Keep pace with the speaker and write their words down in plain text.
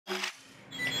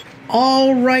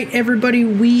All right, everybody,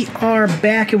 we are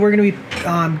back, and we're going to be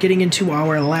getting into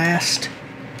our last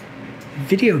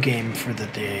video game for the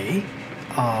day.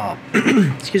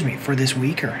 Excuse me, for this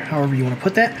week, or however you want to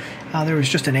put that. There was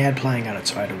just an ad playing on it,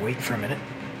 so I had to wait for a minute.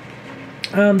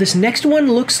 This next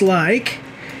one looks like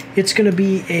it's going to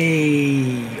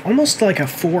be almost like a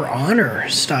For Honor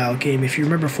style game, if you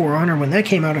remember For Honor when that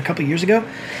came out a couple years ago.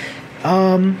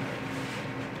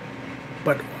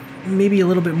 But maybe a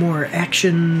little bit more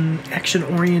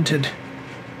action-oriented.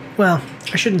 Well,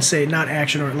 I shouldn't say not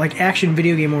action, or like action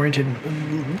video game oriented,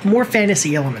 more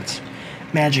fantasy elements,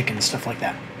 magic and stuff like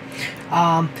that.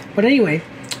 But anyway,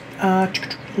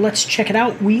 let's check it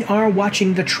out. We are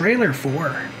watching the trailer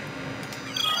for.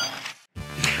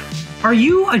 Are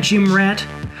you a gym rat,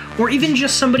 or even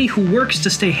just somebody who works to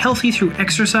stay healthy through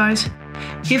exercise?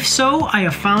 If so, I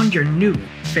have found your new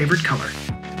favorite color.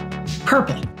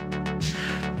 Purple.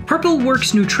 Purple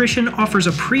Works Nutrition offers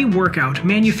a pre-workout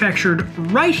manufactured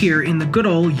right here in the good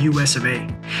old US of A.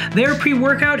 Their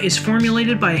pre-workout is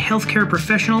formulated by a healthcare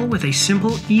professional with a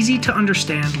simple,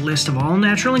 easy-to-understand list of all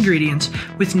natural ingredients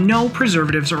with no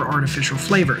preservatives or artificial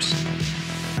flavors.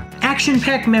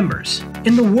 Action-packed members.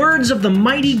 In the words of the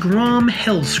mighty Grom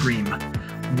Hellscream,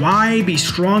 why be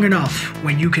strong enough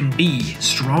when you can be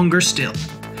stronger still?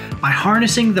 By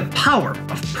harnessing the power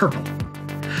of purple.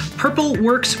 Purple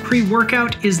Works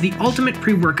Pre-Workout is the ultimate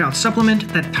pre-workout supplement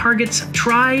that targets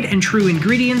tried and true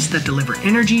ingredients that deliver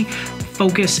energy,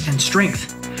 focus, and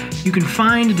strength. You can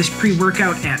find this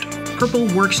pre-workout at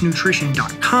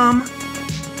purpleworksnutrition.com.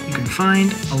 You can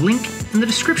find a link in the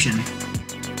description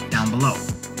down below.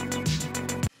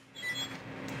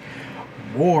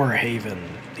 Warhaven,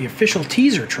 the official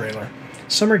teaser trailer.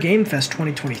 Summer Game Fest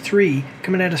 2023,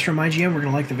 coming at us from IGN. We're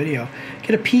going to like the video.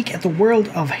 Get a peek at the world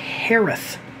of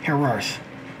Hearth. What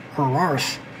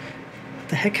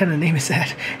the heck kind of name is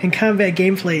that? And combat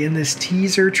gameplay in this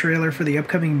teaser trailer for the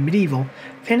upcoming medieval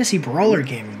fantasy brawler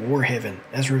game, Warhaven.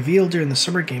 As revealed during the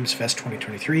Summer Games Fest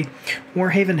 2023,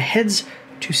 Warhaven heads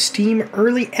to Steam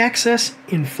Early Access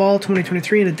in fall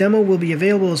 2023, and a demo will be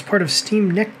available as part of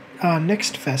Steam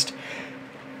Next Fest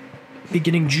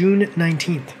beginning June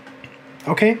 19th.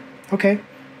 Okay.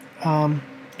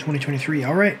 2023,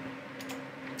 all right.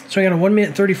 So I got a 1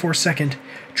 minute 34 second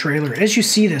trailer. As you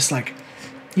see this, like,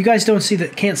 you guys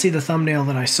can't see the thumbnail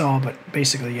that I saw, but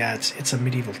basically, yeah, it's a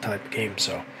medieval type game.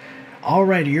 So, all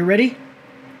right, are you ready?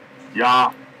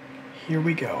 Yeah. Here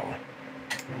we go.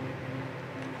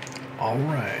 All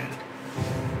right.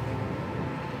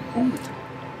 Ooh.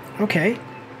 Okay.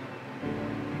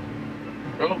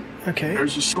 Oh. Okay.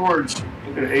 There's the swords.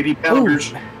 Look at 80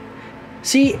 pounders. Ooh.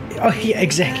 See? Oh, yeah,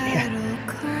 exactly. Yeah.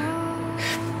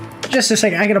 Just a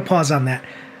second, I gotta pause on that.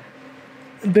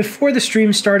 Before the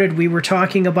stream started, we were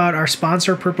talking about our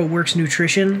sponsor, Purple Works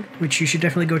Nutrition, which you should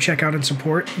definitely go check out and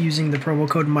support using the promo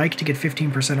code Mike to get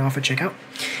 15% off at checkout.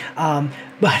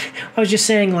 But I was just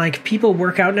saying, like, people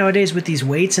work out nowadays with these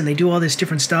weights, and they do all this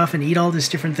different stuff and eat all these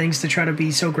different things to try to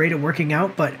be so great at working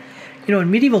out. But, you know,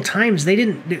 in medieval times,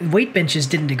 weight benches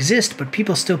didn't exist, but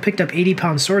people still picked up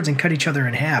 80-pound swords and cut each other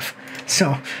in half.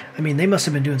 So, I mean, they must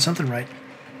have been doing something right.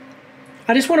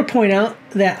 I just want to point out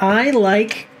that I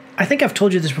think I've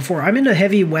told you this before, I'm into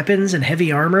heavy weapons and heavy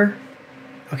armor.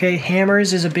 Okay,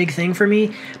 hammers is a big thing for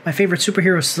me. My favorite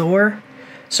superhero is Thor.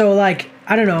 So, like,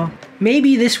 I don't know,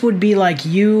 maybe this would be like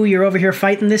you're over here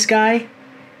fighting this guy,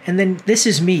 and then this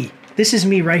is me. This is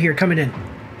me right here coming in.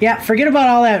 Yeah, forget about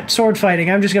all that sword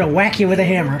fighting. I'm just going to whack you with a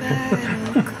hammer.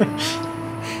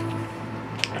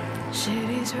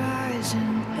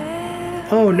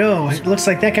 Oh no, it looks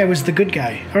like that guy was the good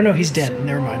guy. Oh no, he's dead.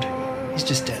 Never mind. He's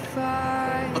just dead.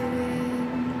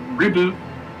 Reboot.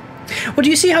 Well, do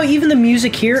you see how even the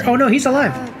music here... Oh no, he's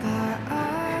alive.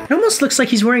 It almost looks like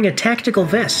he's wearing a tactical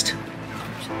vest.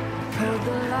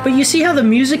 But you see how the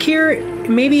music here,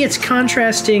 maybe it's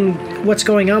contrasting what's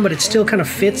going on, but it still kind of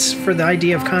fits for the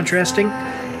idea of contrasting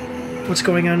what's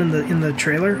going on in the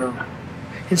trailer.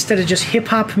 Instead of just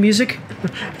hip-hop music.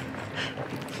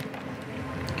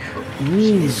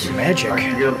 Ooh, magic.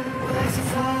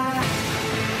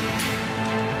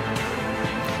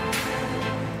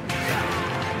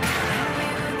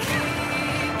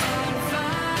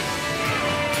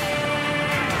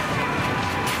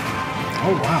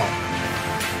 Oh, wow.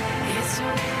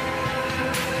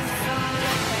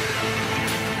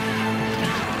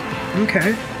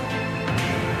 Okay.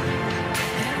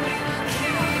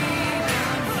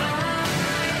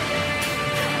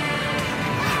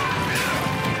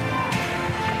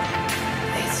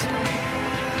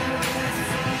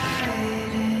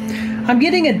 I'm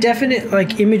getting a definite,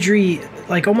 like, imagery,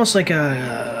 like, almost like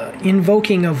a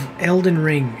invoking of Elden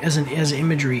Ring as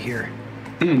imagery here.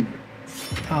 Hmm.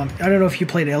 I don't know if you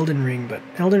played Elden Ring, but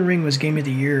Elden Ring was Game of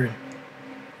the Year.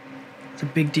 It's a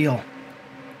big deal.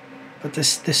 But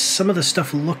this some of the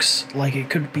stuff looks like it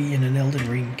could be in an Elden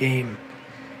Ring game.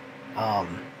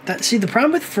 The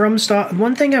problem with FromSoft,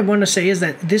 one thing I want to say is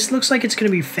that this looks like it's going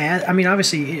to be fast. I mean,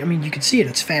 obviously, you can see it.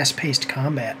 It's fast-paced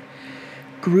combat.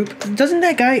 Doesn't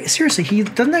that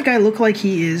guy look like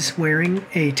he is wearing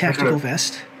a tactical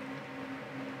vest?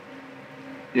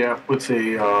 Yeah, with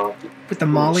the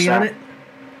molly on it.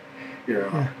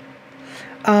 Yeah.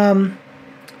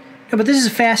 No, but this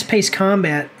is fast-paced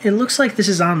combat. It looks like this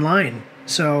is online.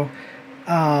 So,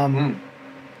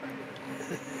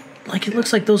 like it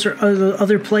looks like those are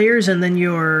other players, and then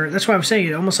that's why I was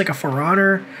saying almost like a For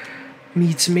Honor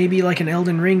meets maybe like an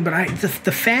Elden Ring. But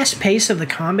the fast pace of the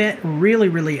combat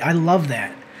really, I love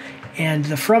that. And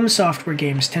the From Software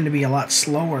games tend to be a lot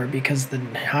slower because the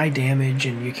high damage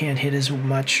and you can't hit as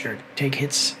much or take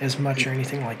hits as much or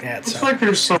anything like that. It's like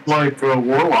there's some like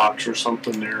warlocks or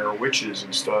something there, or witches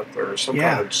and stuff, or some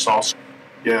kind of sauce.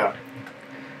 Yeah.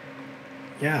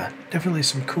 Yeah, definitely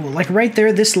some cool. Like right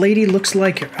there, this lady looks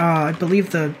like I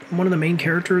believe one of the main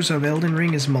characters of Elden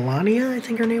Ring is Melania, I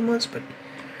think her name was, but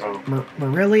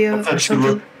Morelia or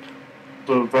something.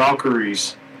 The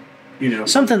Valkyries,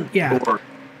 something. Yeah.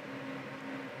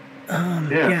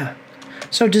 Yeah.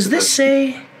 So does this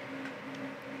say?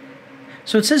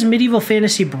 So it says medieval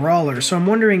fantasy brawler. So I'm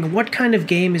wondering what kind of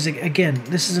game is it? Again,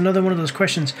 this is another one of those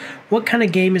questions. What kind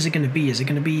of game is it going to be? Is it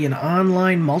going to be an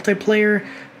online multiplayer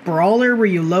brawler where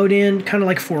you load in, kind of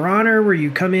like For Honor, where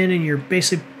you come in and you're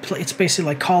basically it's basically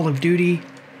like Call of Duty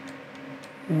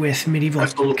with medieval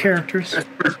characters?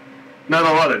 Not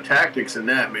a lot of tactics in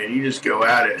that, man. You just go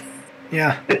at it.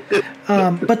 Yeah,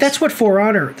 but that's what For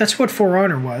Honor. That's what For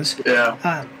Honor was.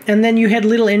 Yeah. And then you had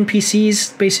little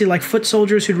NPCs, basically like foot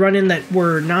soldiers who'd run in that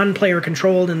were non-player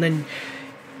controlled, and then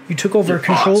you took over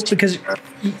control because,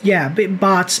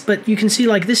 bots. But you can see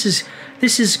like this is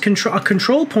a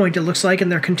control point. It looks like,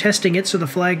 and they're contesting it, so the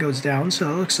flag goes down. So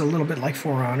it looks a little bit like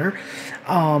For Honor.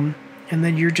 And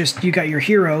then you got your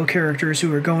hero characters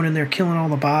who are going in there killing all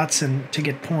the bots and to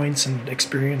get points and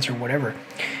experience or whatever.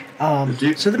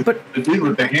 The dude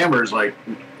with the hammer is like,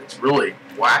 it's really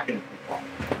whacking people.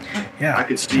 Yeah. I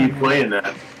could see you playing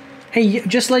that. Hey,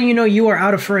 just letting you know you are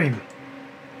out of frame.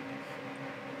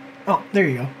 Oh, there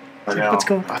you go. I know. Let's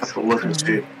go. I have to look and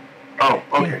see. Oh,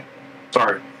 okay. Yeah.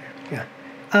 Sorry. Yeah.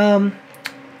 I'm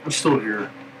still here.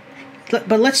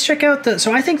 But let's check out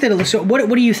so I think that it looks. What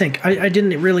do you think? I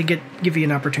didn't really give you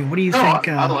an opportunity. What do you think?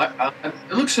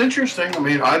 It looks interesting. I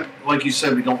mean, like you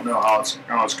said, we don't know how it's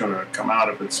going to come out.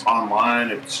 If it's online,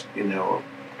 it's you're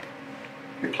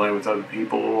playing with other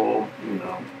people.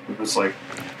 If it's like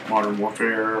Modern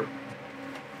Warfare.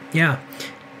 Yeah.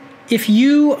 If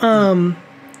you're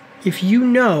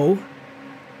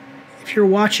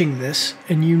watching this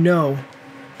and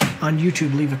on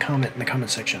YouTube, leave a comment in the comment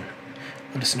section.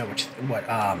 Let us know what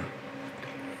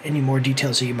any more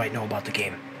details that you might know about the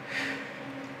game.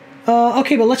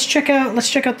 Okay, but let's check out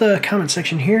the comment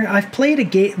section here. I've played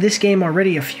this game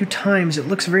already a few times. It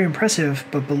looks very impressive,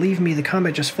 but believe me, the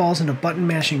combat just falls into button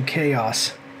mashing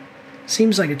chaos.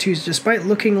 Seems like it too. Despite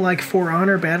looking like For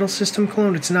Honor battle system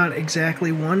clone, it's not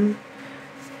exactly one.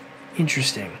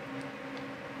 Interesting.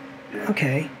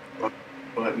 Okay.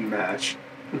 Button mash.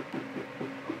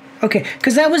 Okay,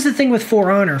 because that was the thing with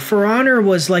For Honor. For Honor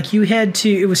was like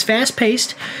it was fast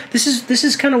paced. This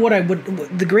is kind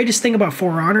of the greatest thing about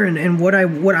For Honor and what I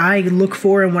look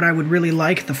for and what I would really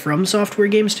like the From Software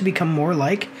games to become more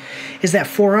like, is that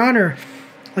For Honor,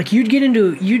 like you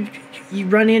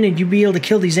run in and you'd be able to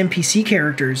kill these NPC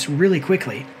characters really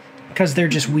quickly. Because they're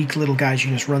just weak little guys, you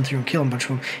can just run through and kill a bunch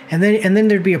of them, and then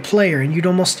there'd be a player, and you'd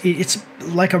almost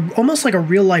like a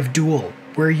real life duel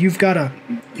where you've got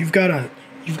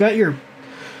your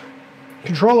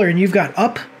controller and you've got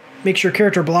up, makes your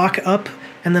character block up,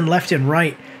 and then left and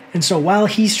right. And so while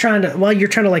you're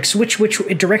trying to like switch which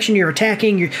direction you're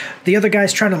attacking, the other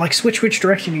guy's trying to like switch which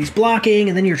direction he's blocking,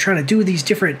 and then you're trying to do these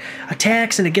different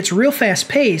attacks, and it gets real fast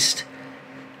paced.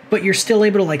 But you're still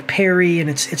able to like parry, and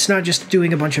it's not just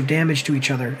doing a bunch of damage to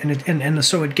each other, and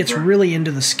so it gets really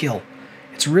into the skill.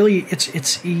 It's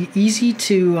easy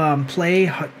to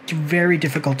play, very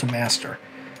difficult to master.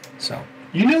 So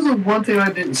the one thing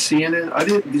I didn't see in it,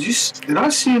 did I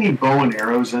see any bow and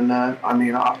arrows in that? I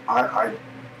mean, I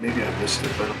maybe I missed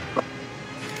it, but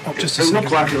it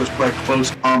looked like it was quite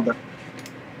close combat.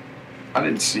 I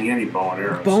didn't see any bow and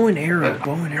arrows. Bow and arrow.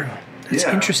 That's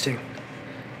interesting.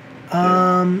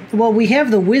 Well, we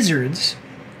have the wizards.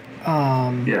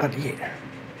 But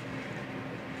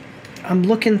I'm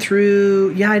looking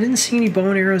through. Yeah, I didn't see any bow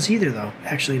and arrows either, though.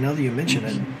 Actually, now that you mention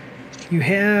it, you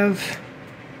have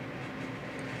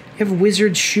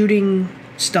wizards shooting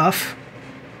stuff.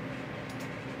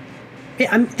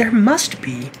 Yeah, there must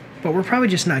be, but we're probably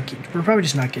just not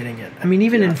getting it. I mean,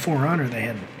 even in For Honor, they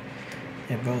had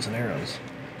bows and arrows.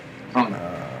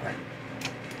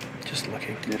 Just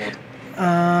looking. Yeah.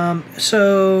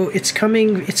 So it's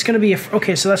coming. It's going to be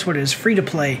okay. So that's what it is. Free to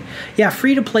play. Yeah,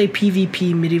 free to play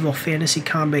PvP medieval fantasy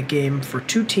combat game for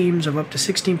 2 teams of up to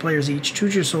 16 players each.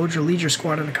 Choose your soldier, lead your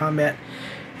squad into combat,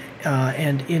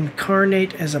 and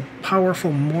incarnate as a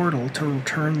powerful mortal to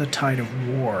turn the tide of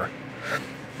war.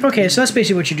 Okay, so that's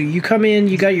basically what you do. You come in.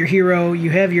 You got your hero.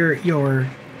 You have your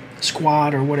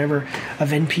squad or whatever of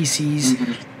NPCs.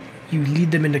 Mm-hmm. You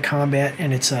lead them into combat,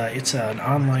 and it's an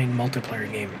online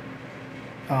multiplayer game.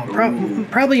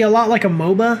 Probably a lot like a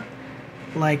MOBA,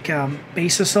 like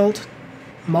Base Assault,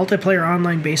 multiplayer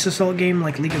online Base Assault game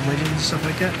like League of Legends and stuff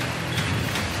like that.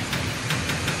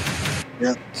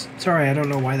 Yeah. Sorry, I don't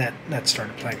know why that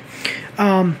started playing.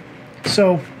 I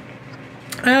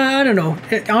don't know.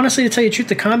 Honestly, to tell you the truth,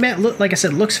 the combat, like I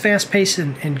said, looks fast-paced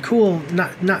and cool.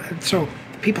 Not so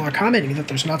people are commenting that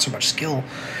there's not so much skill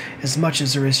as much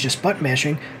as there is just button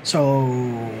mashing.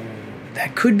 So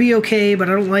that could be okay, but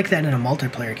I don't like that in a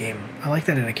multiplayer game. I like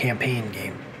that in a campaign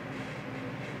game.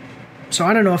 So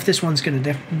I don't know if this one's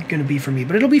gonna be for me,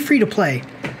 but it'll be free to play,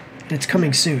 and it's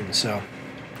coming soon. So,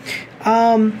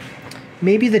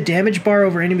 maybe the damage bar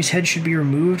over enemies' heads should be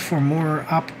removed for more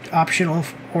optional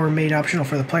or made optional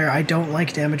for the player. I don't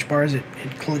like damage bars. It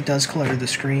does clutter the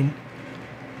screen.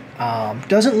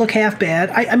 Doesn't look half bad.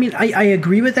 I mean, I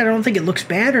agree with that. I don't think it looks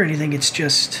bad or anything. It's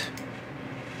just...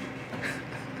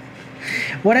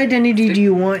 What identity do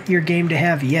you want your game to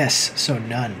have? Yes, so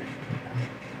none.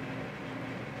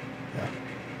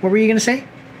 What were you going to say?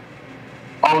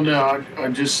 Oh, no,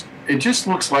 it just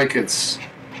looks like it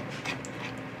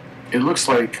looks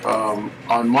like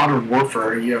on Modern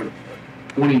Warfare, you have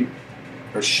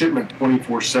a shipment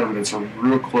 24/7. It's a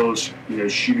real close,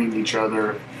 shooting each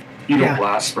other. You don't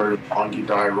last very long, you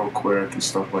die real quick and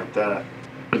stuff like that.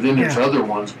 But then there's other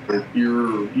ones where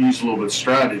you use a little bit of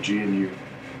strategy and you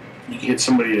hit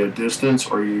somebody at a distance,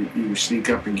 or you sneak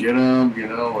up and get them, I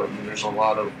mean, there's a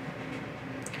lot of...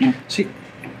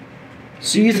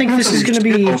 So you think this is going to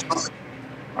be...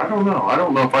 I don't know. I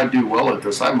don't know if I do well at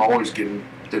this. I'm always getting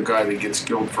the guy that gets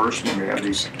killed first when we have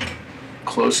these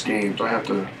close games. I have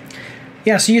to...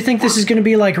 Yeah, so you think this is going to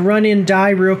be like run in,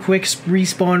 die real quick,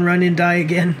 respawn, run in, die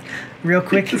again real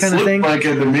quick kind of thing? Like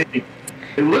it to me.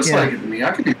 It looks like it to me.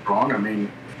 I could be wrong. I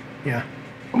mean... Yeah.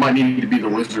 I might need to be the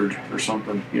wizard or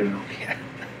something,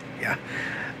 Yeah.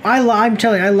 I'm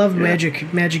telling you, I love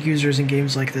magic users in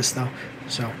games like this, though.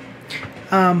 So,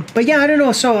 but yeah, I don't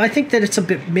know. So I think that it's a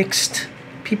bit mixed.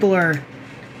 People are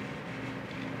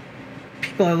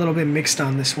a little bit mixed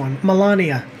on this one.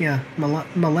 Melania,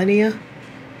 Melania,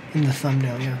 in the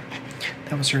thumbnail,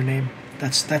 that was her name.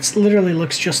 That's literally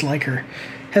looks just like her.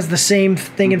 Has the same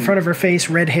thing in front of her face,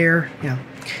 red hair. Yeah.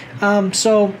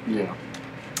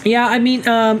 Yeah, I mean,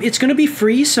 it's going to be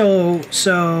free, so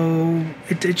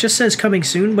it just says coming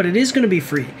soon, but it is going to be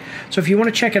free. So if you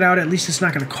want to check it out, at least it's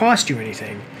not going to cost you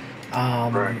anything.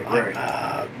 Right.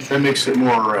 That makes it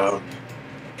more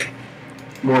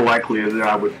likely that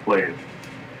I would play it.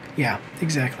 Yeah,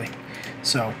 exactly.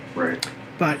 So. Right.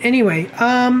 But anyway,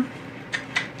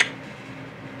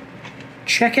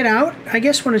 check it out. I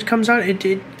guess when it comes out, it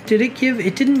didn't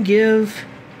give.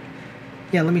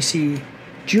 Yeah, let me see.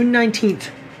 June 19th.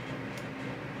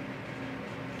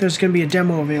 There's going to be a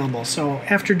demo available. So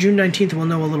after June 19th, we'll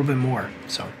know a little bit more.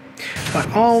 So, but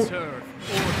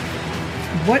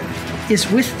what is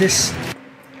with this?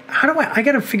 How do I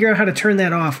got to figure out how to turn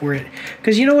that off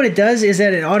because you know what it does is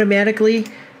that it automatically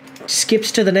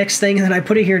skips to the next thing, and then I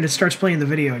put it here and it starts playing the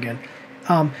video again.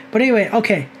 But anyway,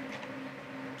 okay.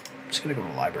 I'm just going to go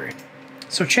to the library.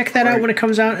 So check that out when it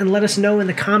comes out, and let us know in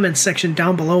the comments section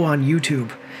down below on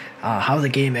YouTube how the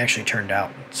game actually turned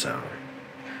out. So,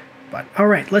 but all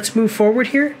right, let's move forward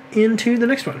here into the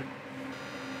next one.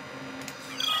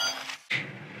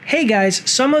 Hey guys,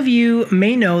 some of you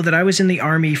may know that I was in the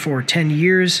Army for 10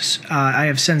 years. I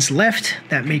have since left.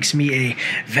 That makes me a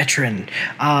veteran.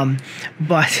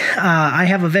 But I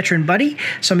have a veteran buddy.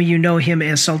 Some of you know him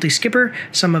as Salty Skipper.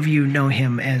 Some of you know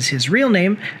him as his real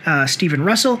name, Stephen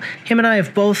Russell. Him and I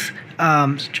have both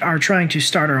are trying to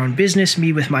start our own business,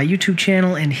 me with my YouTube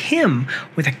channel and him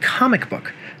with a comic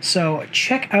book. So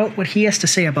check out what he has to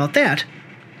say about that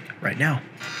right now.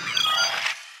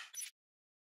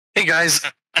 Hey guys.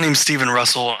 My name's Stephen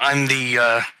Russell. I'm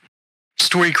the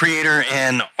story creator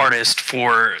and artist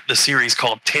for the series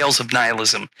called Tales of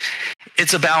Nihilism.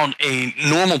 It's about a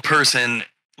normal person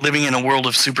living in a world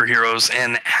of superheroes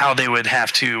and how they would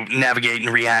have to navigate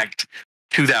and react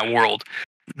to that world.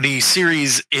 The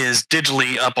series is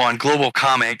digitally up on Global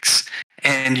Comics,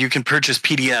 and you can purchase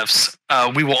PDFs.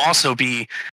 We will also be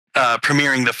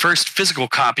premiering the first physical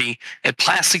copy at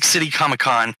Plastic City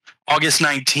Comic-Con August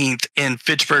 19th in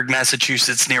Fitchburg,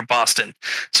 Massachusetts, near Boston.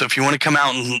 So if you want to come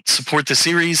out and support the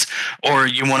series, or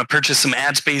you want to purchase some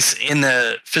ad space in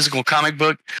the physical comic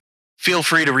book, feel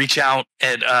free to reach out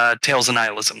at Tales of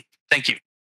Nihilism. Thank you.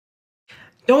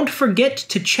 Don't forget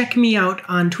to check me out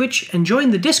on Twitch and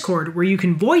join the Discord, where you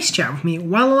can voice chat with me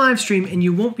while I live stream, and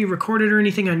you won't be recorded or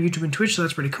anything on YouTube and Twitch, so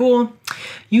that's pretty cool.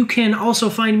 You can also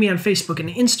find me on Facebook and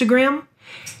Instagram.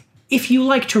 If you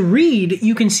like to read,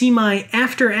 you can see my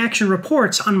after-action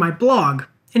reports on my blog.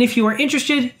 And if you are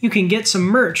interested, you can get some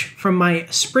merch from my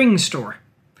spring store.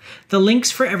 The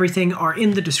links for everything are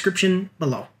in the description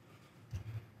below.